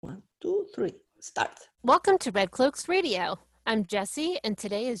2, 3, start. Welcome to Red Cloaks Radio. I'm Jessie, and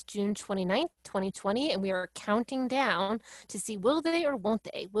today is June 29th, 2020, and we are counting down to see will they or won't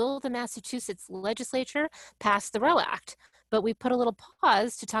they? Will the Massachusetts legislature pass the Roe Act? But we put a little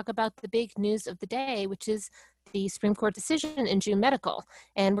pause to talk about the big news of the day, which is the Supreme Court decision in June Medical.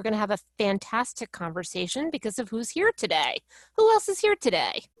 And we're going to have a fantastic conversation because of who's here today. Who else is here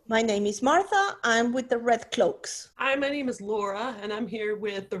today? My name is Martha. I'm with the Red Cloaks. Hi, my name is Laura, and I'm here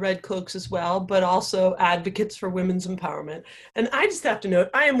with the Red Cloaks as well, but also Advocates for Women's Empowerment. And I just have to note,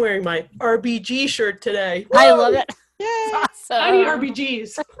 I am wearing my RBG shirt today. Woo! I love it. Yay! Awesome. I need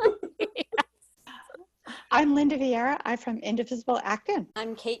RBGs. I'm Linda Vieira. I'm from Indivisible Acton.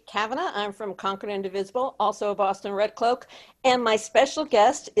 I'm Kate Kavanagh. I'm from Concord Indivisible, also a Boston Red Cloak. And my special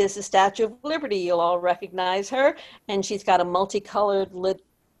guest is the Statue of Liberty. You'll all recognize her. And she's got a multicolored lit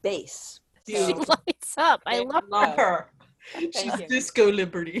base. She lights up. I love her. Thank She's you. Disco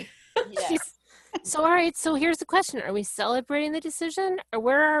Liberty. Yes. So, all right. So here's the question. Are we celebrating the decision or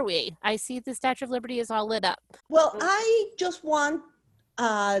where are we? I see the Statue of Liberty is all lit up. Well, I just want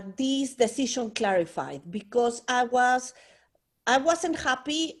this decision clarified because I wasn't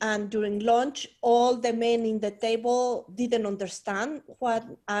happy, and during lunch, all the men in the table didn't understand what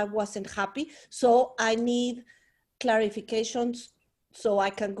I wasn't happy. So I need clarifications so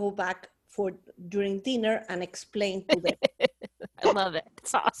I can go back for during dinner and explain to them. I love it.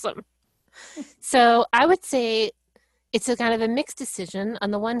 It's awesome. So I would say it's a kind of a mixed decision.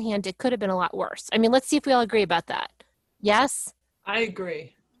 On the one hand, it could have been a lot worse. I mean, let's see if we all agree about that. Yes? I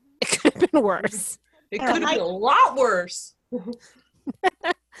agree. It could have been worse. It could have been a lot worse.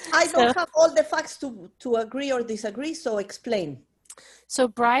 I don't have all the facts to agree or disagree, so explain. So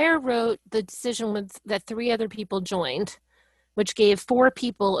Breyer wrote the decision that 3 other people joined, which gave 4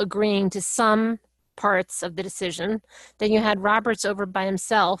 people agreeing to some parts of the decision. Then you had Roberts over by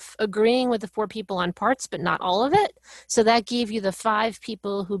himself agreeing with the 4 people on parts, but not all of it. So that gave you the 5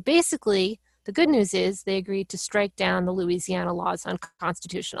 people who basically, the good news is they agreed to strike down the Louisiana laws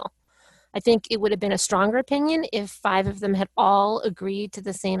unconstitutional. I think it would have been a stronger opinion if 5 of them had all agreed to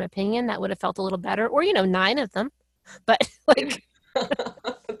the same opinion. That would have felt a little better, or 9 of them. But like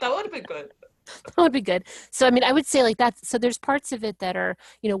That would have been good. that would be good. So, I mean, I would say like that. So there's parts of it that are,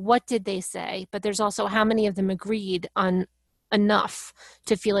 what did they say? But there's also how many of them agreed on enough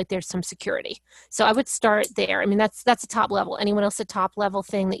to feel like there's some security. So I would start there. I mean, that's a top level. Anyone else a top level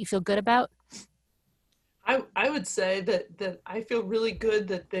thing that you feel good about? I would say that I feel really good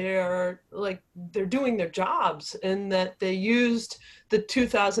that they're doing their jobs and that they used the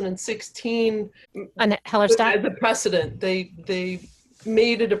 2016 On Hellerstedt? as a precedent. They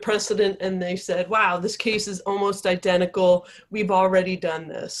made it a precedent and they said, wow, this case is almost identical. We've already done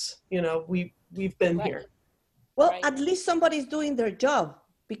this. We've been here. Well, Right. at least somebody's doing their job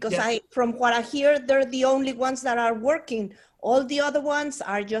because Yeah. from what I hear, they're the only ones that are working. All the other ones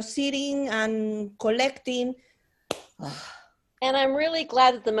are just sitting and collecting. And I'm really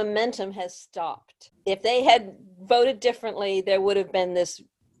glad that the momentum has stopped. If they had voted differently, there would have been this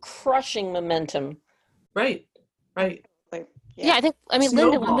crushing momentum. Right. Yeah, I mean,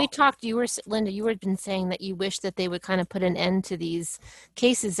 Linda, when we Snowball. talked, you had been saying that you wish that they would kind of put an end to these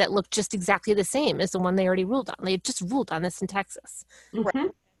cases that look just exactly the same as the one they already ruled on. They had just ruled on this in Texas.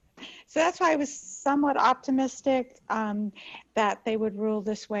 Mhm. So that's why I was somewhat optimistic that they would rule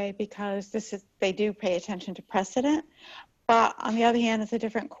this way because they do pay attention to precedent. But on the other hand, it's a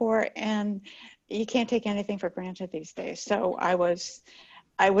different court and you can't take anything for granted these days. So I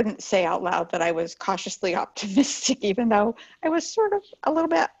wouldn't say out loud that I was cautiously optimistic, even though I was sort of a little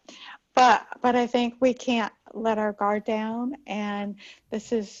bit. But I think we can't let our guard down. And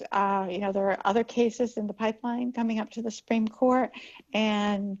this is, there are other cases in the pipeline coming up to the Supreme Court,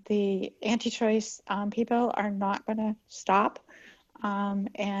 and the anti-choice people are not going to stop.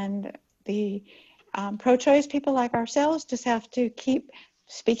 And the pro-choice people like ourselves just have to keep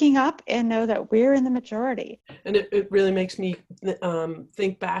speaking up and know that we're in the majority. And it really makes me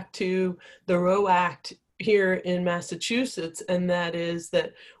think back to the Roe Act here in Massachusetts, and that is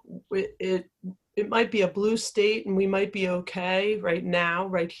that it might be a blue state and we might be okay right now,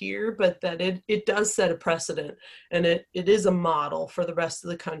 right here, but that it does set a precedent and it is a model for the rest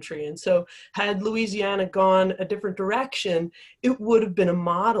of the country. And so had Louisiana gone a different direction, it would have been a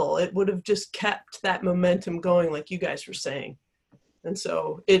model. It would have just kept that momentum going, like you guys were saying. And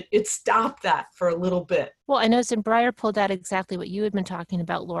so it stopped that for a little bit. Well, I noticed and Breyer pulled out exactly what you had been talking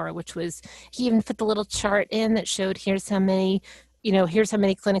about, Laura, which was he even put the little chart in that showed here's how many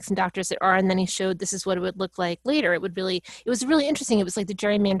clinics and doctors there are. And then he showed this is what it would look like later. It was really interesting. It was like the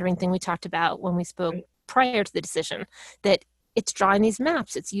gerrymandering thing we talked about when we spoke prior to the decision, that it's drawing these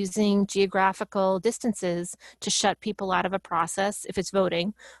maps. It's using geographical distances to shut people out of a process if it's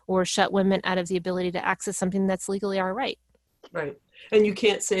voting, or shut women out of the ability to access something that's legally our right. Right. And you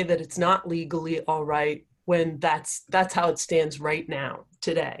can't say that it's not legally all right when that's how it stands right now,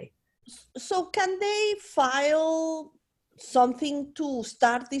 today. So can they file something to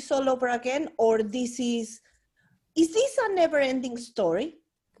start this all over again? Or is this a never-ending story?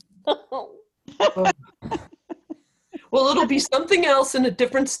 Well, it'll be something else in a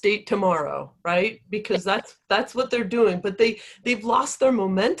different state tomorrow, right? Because that's what they're doing. But they've lost their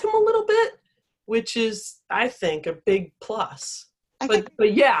momentum a little bit, which is, I think, a big plus.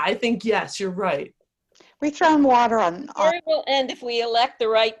 But yeah, I think, yes, you're right. We've thrown water on. Story will end if we elect the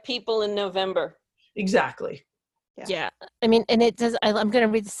right people in November. Exactly. Yeah. I mean, and it does, I'm going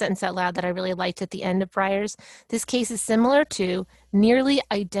to read the sentence out loud that I really liked at the end of Breyer's. This case is similar to, nearly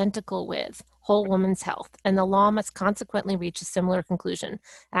identical with, Whole Woman's Health, and the law must consequently reach a similar conclusion.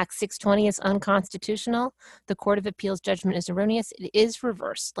 Act 620 is unconstitutional. The Court of Appeals judgment is erroneous. It is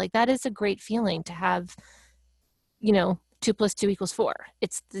reversed. Like, that is a great feeling to have, 2 + 2 = 4.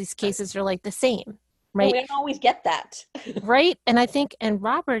 It's, these cases are like the same. Right. We don't always get that. Right. And I think, and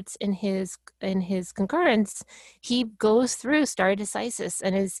Roberts in his concurrence, he goes through stare decisis,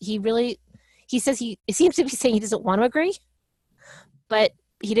 and he says he seems to be saying he doesn't want to agree, but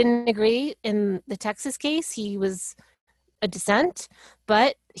he didn't agree in the Texas case. He was a dissent,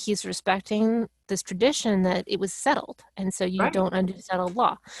 but he's respecting this tradition that it was settled. And so you don't undo settled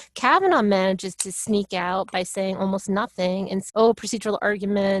law. Kavanaugh manages to sneak out by saying almost nothing and, procedural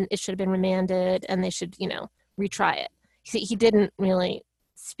argument, it should have been remanded and they should, retry it. He didn't really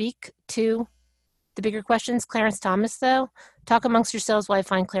speak to the bigger questions. Clarence Thomas, though, talk amongst yourselves while I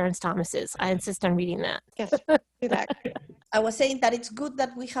find Clarence Thomas is. I insist on reading that. Yes, do that. I was saying that it's good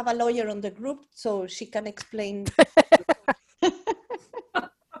that we have a lawyer on the group so she can explain.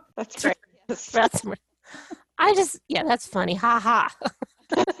 That's great. Yes. That's funny. Ha ha.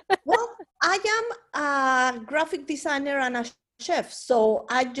 Well, I am a graphic designer and a chef, so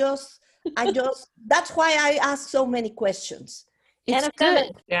I just that's why I ask so many questions. It's And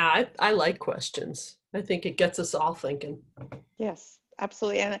good. Yeah, I like questions. I think it gets us all thinking. Yes,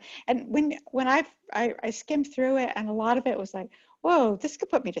 absolutely. And when I skimmed through it, and a lot of it was like, whoa, this could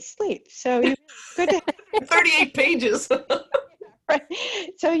put me to sleep. So good to 38 pages. right.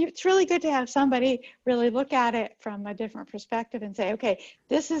 So it's really good to have somebody really look at it from a different perspective and say, okay,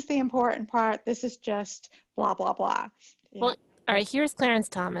 this is the important part. This is just blah, blah, blah. Yeah. Well, all right, here's Clarence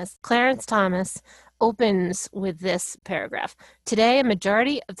Thomas. Clarence Thomas opens with this paragraph. Today, a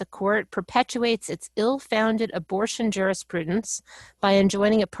majority of the court perpetuates its ill-founded abortion jurisprudence by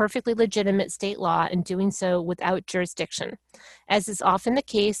enjoining a perfectly legitimate state law and doing so without jurisdiction. As is often the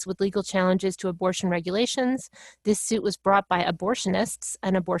case with legal challenges to abortion regulations, this suit was brought by abortionists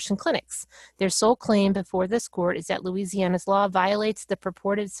and abortion clinics. Their sole claim before this court is that Louisiana's law violates the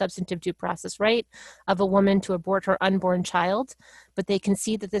purported substantive due process right of a woman to abort her unborn child, but they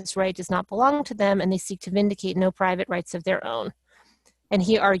concede that this right does not belong to them and they seek to vindicate no private rights of their own. And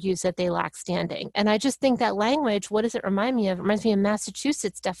he argues that they lack standing. And I just think that language, what does it remind me of? It reminds me of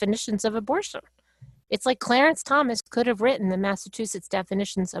Massachusetts definitions of abortion. It's like Clarence Thomas could have written the Massachusetts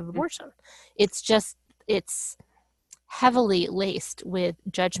definitions of abortion. It's heavily laced with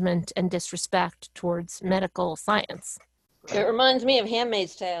judgment and disrespect towards medical science. It reminds me of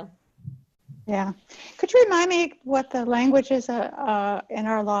Handmaid's Tale. Yeah. Could you remind me what the language is in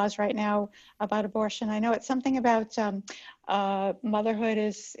our laws right now about abortion? I know it's something about motherhood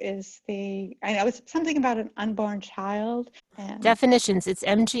I know it's something about an unborn child. And Definitions, it's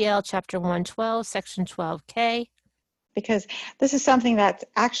MGL Chapter 112, Section 12K. because this is something that's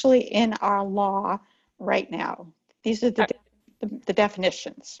actually in our law right now. These are the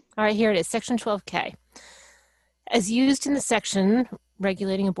definitions. All right, here it is, Section 12K. As used in the section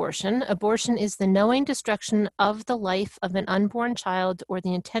regulating abortion, abortion is the knowing destruction of the life of an unborn child or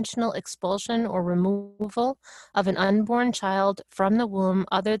the intentional expulsion or removal of an unborn child from the womb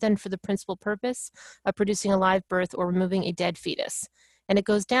other than for the principal purpose of producing a live birth or removing a dead fetus. And it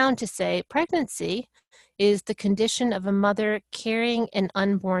goes down to say pregnancy is the condition of a mother carrying an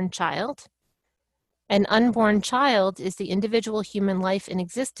unborn child. An unborn child is the individual human life in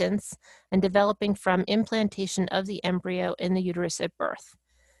existence and developing from implantation of the embryo in the uterus at birth.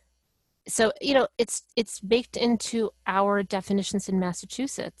 So, it's baked into our definitions in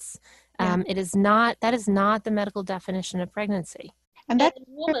Massachusetts. That is not the medical definition of pregnancy. And that a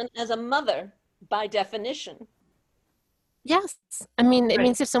woman as a mother, by definition. Yes. I mean, it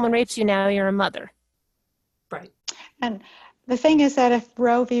means if someone rapes you now, you're a mother. Right. And the thing is that if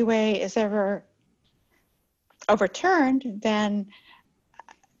Roe v. Wade is ever overturned, then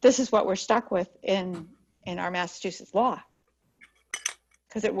this is what we're stuck with in our Massachusetts law,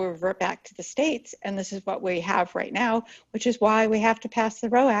 because it will revert back to the states, and this is what we have right now, which is why we have to pass the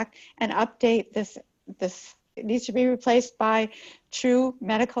Roe Act and update this. It needs to be replaced by true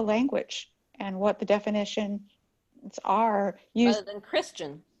medical language and what the definitions are used. Rather than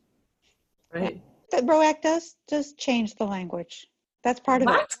Christian. Right. The Roe Act does change the language. That's part of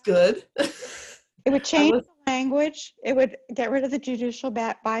it. That's good. It would change the language. It would get rid of the judicial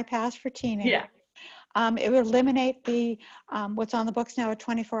bypass for teenagers. Yeah. It would eliminate the what's on the books now, a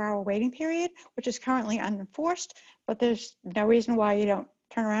 24-hour waiting period, which is currently unenforced. But there's no reason why you don't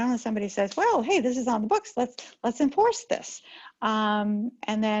turn around and somebody says, "Well, hey, this is on the books. Let's enforce this." And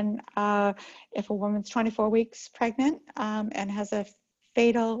then if a woman's 24 weeks pregnant and has a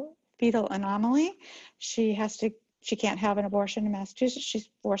fetal anomaly, she can't have an abortion in Massachusetts. She's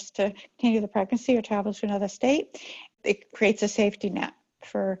forced to continue the pregnancy or travel to another state. It creates a safety net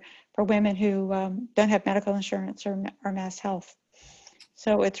for women who don't have medical insurance or Mass Health.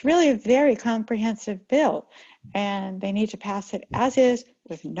 So it's really a very comprehensive bill, and they need to pass it as is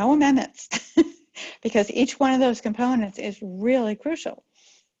with no amendments because each one of those components is really crucial.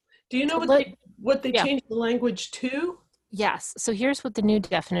 Do you know what they Yeah. changed the language to? Yes. So here's what the new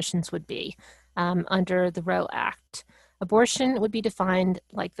definitions would be under the Roe Act. Abortion would be defined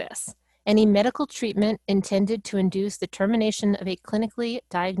like this: any medical treatment intended to induce the termination of a clinically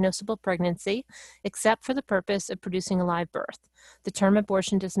diagnosable pregnancy, except for the purpose of producing a live birth. The term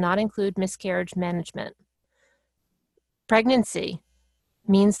abortion does not include miscarriage management. Pregnancy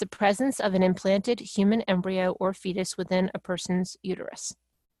means the presence of an implanted human embryo or fetus within a person's uterus.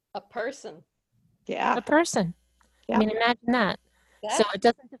 A person. Yeah. A person. Yeah. I mean, imagine that. So it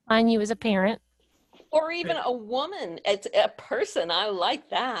doesn't define you as a parent. Or even a woman. It's a person. I like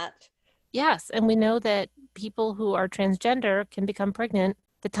that. Yes, and we know that people who are transgender can become pregnant.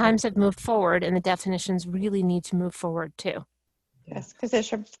 The times have moved forward, and the definitions really need to move forward too. Yes, because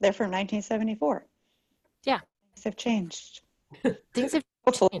they're from 1974. Yeah. Things have changed. Things have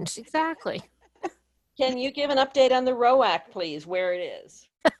Hopefully. changed. Exactly. Can you give an update on the Roe Act, please, where it is?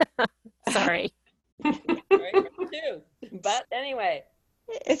 Sorry. Right, too. But anyway.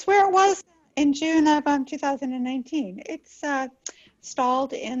 It's where it was in June of 2019. It's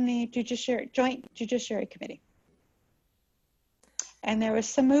stalled in the Joint Judiciary Committee. And there was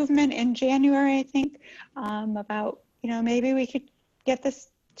some movement in January, I think, about, maybe we could get this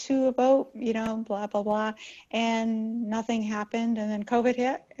to a vote, blah, blah, blah. And nothing happened. And then COVID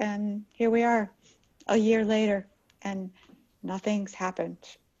hit. And here we are a year later. And nothing's happened.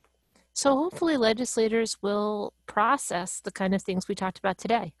 So hopefully legislators will process the kind of things we talked about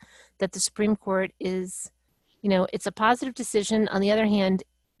today, that the Supreme Court is, it's a positive decision. On the other hand,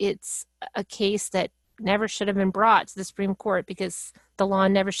 it's a case that never should have been brought to the Supreme Court because the law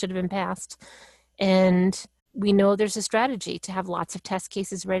never should have been passed. And we know there's a strategy to have lots of test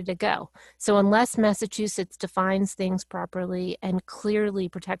cases ready to go. So unless Massachusetts defines things properly and clearly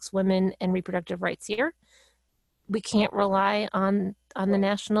protects women and reproductive rights here, we can't rely on the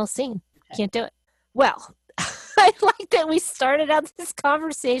national scene. Can't do it. Well, I like that we started out this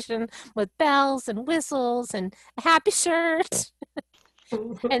conversation with bells and whistles and a happy shirt.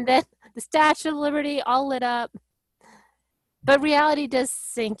 And then the Statue of Liberty all lit up. But reality does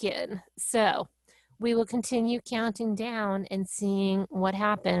sink in. So we will continue counting down and seeing what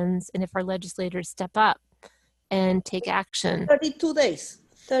happens and if our legislators step up and take action. 32 days.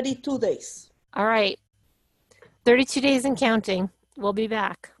 32 days. All right. 32 days and counting. We'll be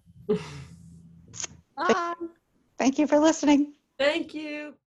back. Bye. Thank you for listening. Thank you.